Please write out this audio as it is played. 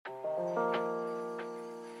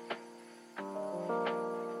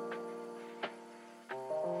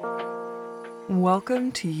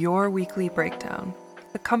Welcome to Your Weekly Breakdown,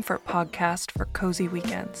 the comfort podcast for cozy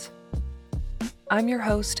weekends. I'm your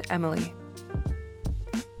host, Emily.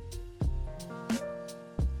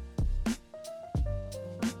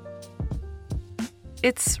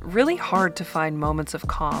 It's really hard to find moments of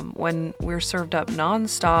calm when we're served up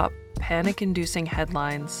non-stop, panic-inducing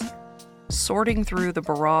headlines, sorting through the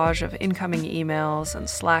barrage of incoming emails and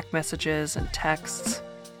Slack messages and texts,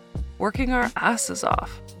 working our asses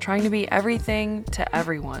off, trying to be everything to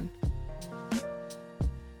everyone.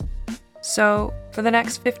 So, for the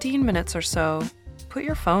next 15 minutes or so, put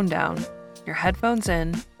your phone down, your headphones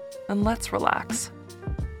in, and let's relax.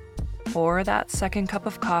 Pour that second cup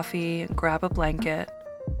of coffee and grab a blanket,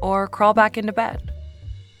 or crawl back into bed.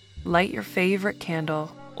 Light your favorite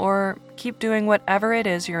candle, or keep doing whatever it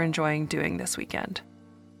is you're enjoying doing this weekend.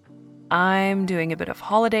 I'm doing a bit of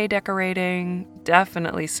holiday decorating,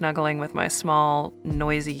 definitely snuggling with my small,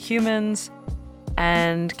 noisy humans,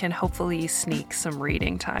 and can hopefully sneak some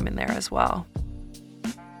reading time in there as well.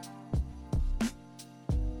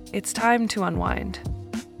 It's time to unwind.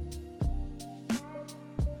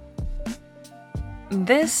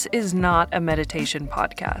 This is not a meditation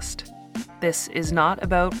podcast. This is not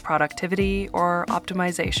about productivity or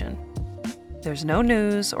optimization. There's no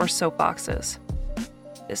news or soapboxes.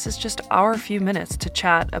 This is just our few minutes to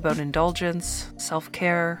chat about indulgence,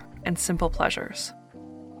 self-care, and simple pleasures.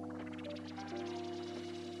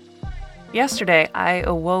 Yesterday, I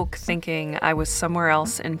awoke thinking I was somewhere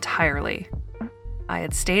else entirely. I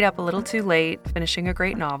had stayed up a little too late, finishing a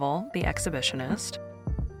great novel, The Exhibitionist,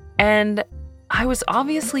 and I was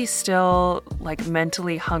obviously still,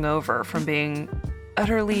 mentally hungover from being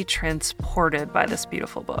utterly transported by this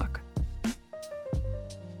beautiful book.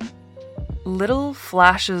 Little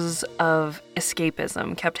flashes of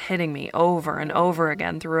escapism kept hitting me over and over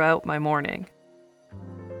again throughout my morning.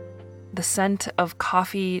 The scent of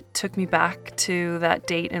coffee took me back to that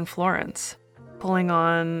date in Florence. Pulling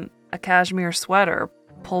on a cashmere sweater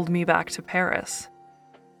pulled me back to Paris.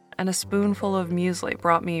 And a spoonful of muesli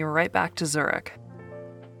brought me right back to Zurich.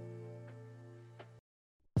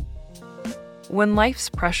 When life's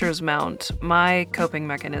pressures mount, my coping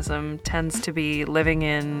mechanism tends to be living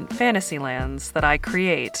in fantasy lands that I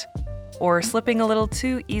create, or slipping a little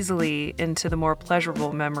too easily into the more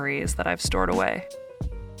pleasurable memories that I've stored away.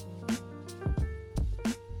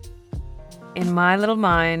 In my little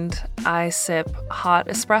mind, I sip hot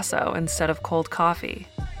espresso instead of cold coffee,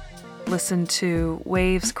 listen to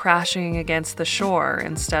waves crashing against the shore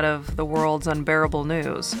instead of the world's unbearable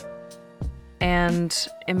news, and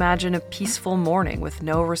imagine a peaceful morning with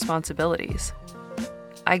no responsibilities.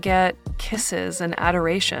 I get kisses and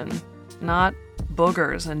adoration, not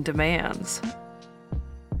boogers and demands.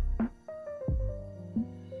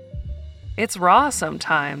 It's raw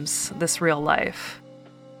sometimes, this real life.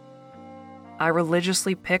 I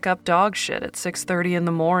religiously pick up dog shit at 6:30 in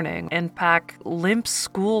the morning and pack limp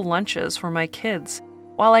school lunches for my kids,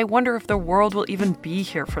 while I wonder if the world will even be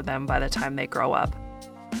here for them by the time they grow up.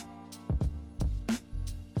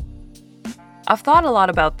 I've thought a lot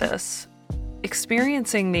about this.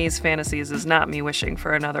 Experiencing these fantasies is not me wishing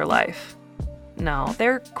for another life. No,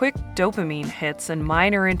 they're quick dopamine hits and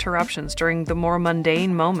minor interruptions during the more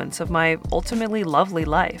mundane moments of my ultimately lovely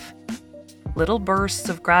life. Little bursts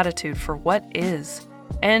of gratitude for what is,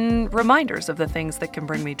 and reminders of the things that can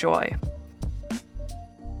bring me joy.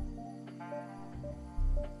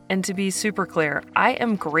 And to be super clear, I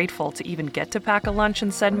am grateful to even get to pack a lunch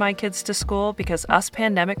and send my kids to school because us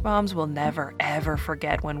pandemic moms will never, ever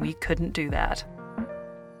forget when we couldn't do that.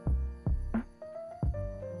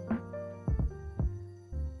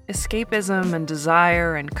 Escapism and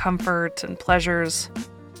desire and comfort and pleasures.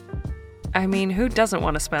 I mean, who doesn't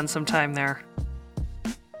want to spend some time there?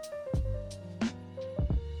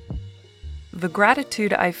 The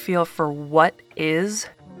gratitude I feel for what is,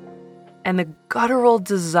 and the guttural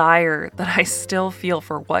desire that I still feel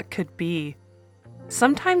for what could be,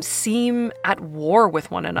 sometimes seem at war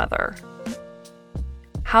with one another.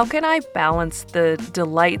 How can I balance the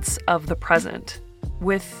delights of the present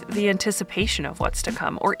with the anticipation of what's to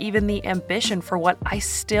come, or even the ambition for what I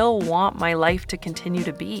still want my life to continue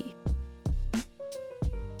to be?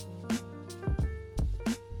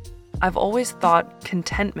 I've always thought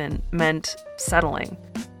contentment meant settling.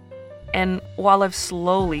 And while I've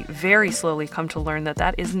very slowly come to learn that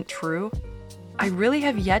that isn't true, I really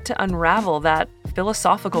have yet to unravel that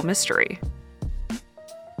philosophical mystery.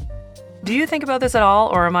 Do you think about this at all,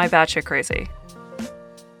 or am I batshit crazy?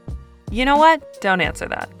 You know what? Don't answer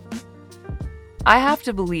that. I have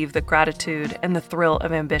to believe that gratitude and the thrill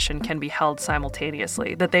of ambition can be held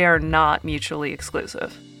simultaneously, that they are not mutually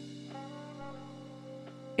exclusive.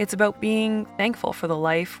 It's about being thankful for the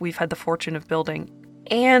life we've had the fortune of building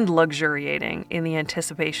and luxuriating in the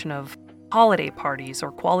anticipation of holiday parties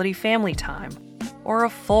or quality family time, or a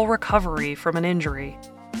full recovery from an injury,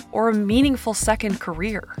 or a meaningful second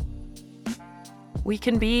career. We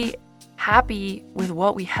can be happy with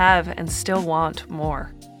what we have and still want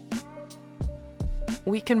more.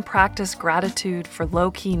 We can practice gratitude for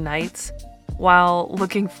low-key nights while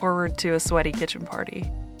looking forward to a sweaty kitchen party.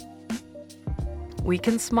 We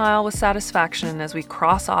can smile with satisfaction as we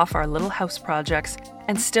cross off our little house projects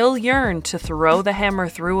and still yearn to throw the hammer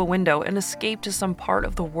through a window and escape to some part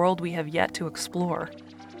of the world we have yet to explore.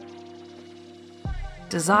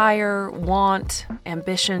 Desire, want,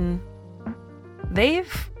 ambition,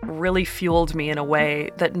 they've really fueled me in a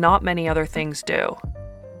way that not many other things do.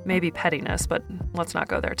 Maybe pettiness, but let's not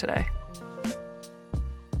go there today.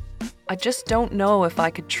 I just don't know if I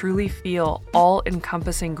could truly feel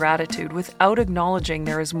all-encompassing gratitude without acknowledging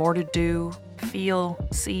there is more to do, feel,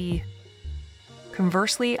 see.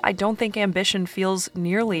 Conversely, I don't think ambition feels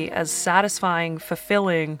nearly as satisfying,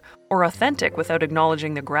 fulfilling, or authentic without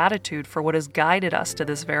acknowledging the gratitude for what has guided us to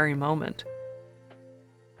this very moment.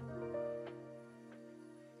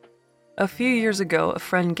 A few years ago, a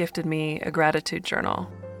friend gifted me a gratitude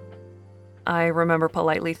journal. I remember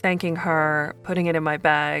politely thanking her, putting it in my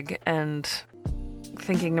bag, and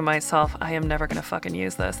thinking to myself, I am never gonna fucking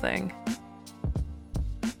use this thing.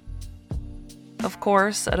 Of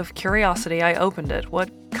course, out of curiosity, I opened it. What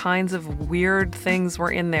kinds of weird things were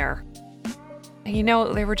in there?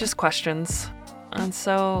 They were just questions. And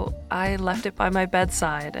so I left it by my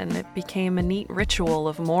bedside, and it became a neat ritual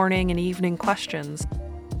of morning and evening questions.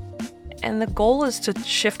 And the goal is to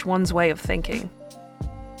shift one's way of thinking.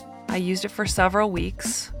 I used it for several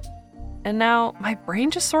weeks, and now my brain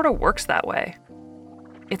just sort of works that way.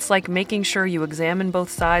 It's like making sure you examine both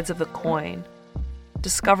sides of the coin,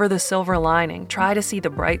 discover the silver lining, try to see the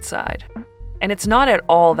bright side. And it's not at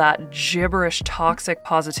all that gibberish, toxic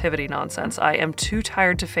positivity nonsense. I am too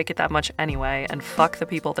tired to fake it that much anyway, and fuck the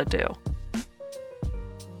people that do.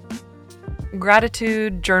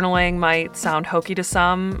 Gratitude journaling might sound hokey to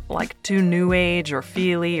some, like too new age or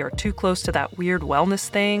feely, or too close to that weird wellness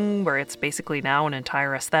thing where it's basically now an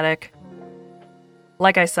entire aesthetic.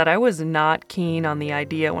 Like I said, I was not keen on the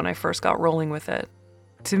idea when I first got rolling with it.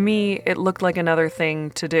 To me, it looked like another thing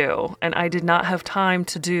to do, and I did not have time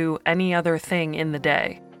to do any other thing in the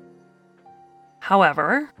day.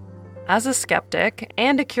 However, as a skeptic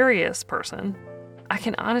and a curious person, I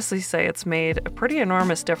can honestly say it's made a pretty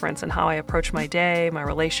enormous difference in how I approach my day, my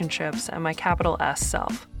relationships, and my capital S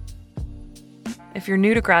self. If you're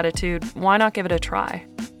new to gratitude, why not give it a try?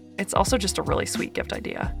 It's also just a really sweet gift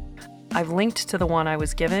idea. I've linked to the one I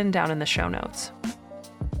was given down in the show notes.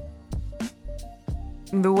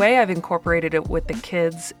 The way I've incorporated it with the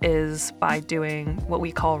kids is by doing what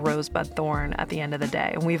we call rosebud thorn at the end of the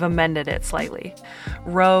day, and we've amended it slightly.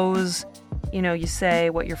 Rose, you say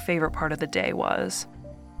what your favorite part of the day was.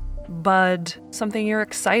 Bud, something you're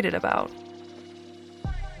excited about.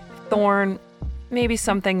 Thorn, maybe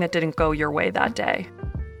something that didn't go your way that day.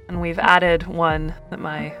 And we've added one that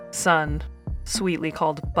my son sweetly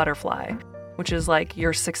called butterfly, which is like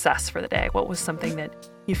your success for the day. What was something that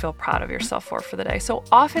you feel proud of yourself for the day? So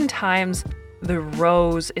oftentimes the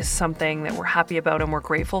rose is something that we're happy about and we're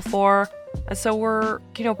grateful for. And so we're,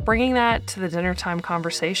 bringing that to the dinner time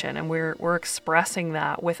conversation, and we're expressing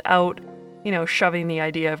that without, shoving the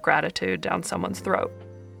idea of gratitude down someone's throat.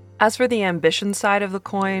 As for the ambition side of the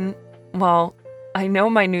coin, well, I know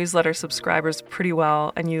my newsletter subscribers pretty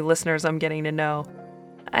well, and you listeners I'm getting to know.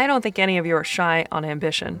 I don't think any of you are shy on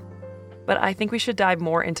ambition, but I think we should dive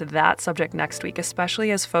more into that subject next week,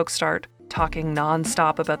 especially as folks start talking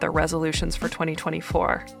nonstop about their resolutions for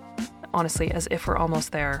 2024. Honestly, as if we're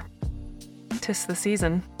almost there. 'Tis the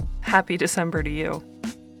season. Happy December to you.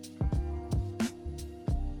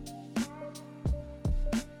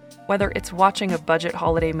 Whether it's watching a budget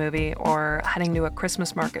holiday movie or heading to a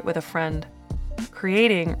Christmas market with a friend,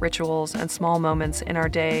 creating rituals and small moments in our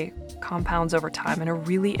day compounds over time in a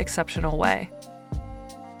really exceptional way.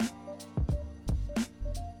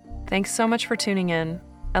 Thanks so much for tuning in.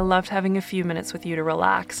 I loved having a few minutes with you to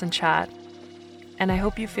relax and chat, and I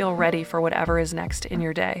hope you feel ready for whatever is next in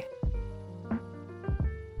your day.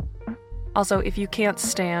 Also, if you can't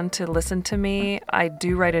stand to listen to me, I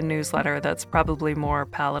do write a newsletter that's probably more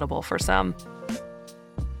palatable for some.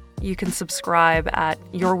 You can subscribe at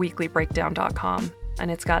yourweeklybreakdown.com,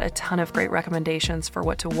 and it's got a ton of great recommendations for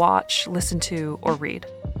what to watch, listen to, or read.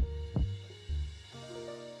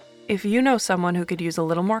 If you know someone who could use a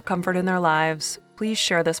little more comfort in their lives, please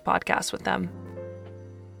share this podcast with them.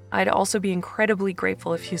 I'd also be incredibly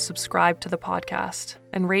grateful if you subscribe to the podcast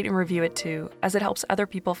and rate and review it too, as it helps other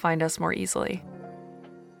people find us more easily.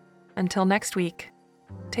 Until next week,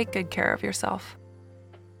 take good care of yourself.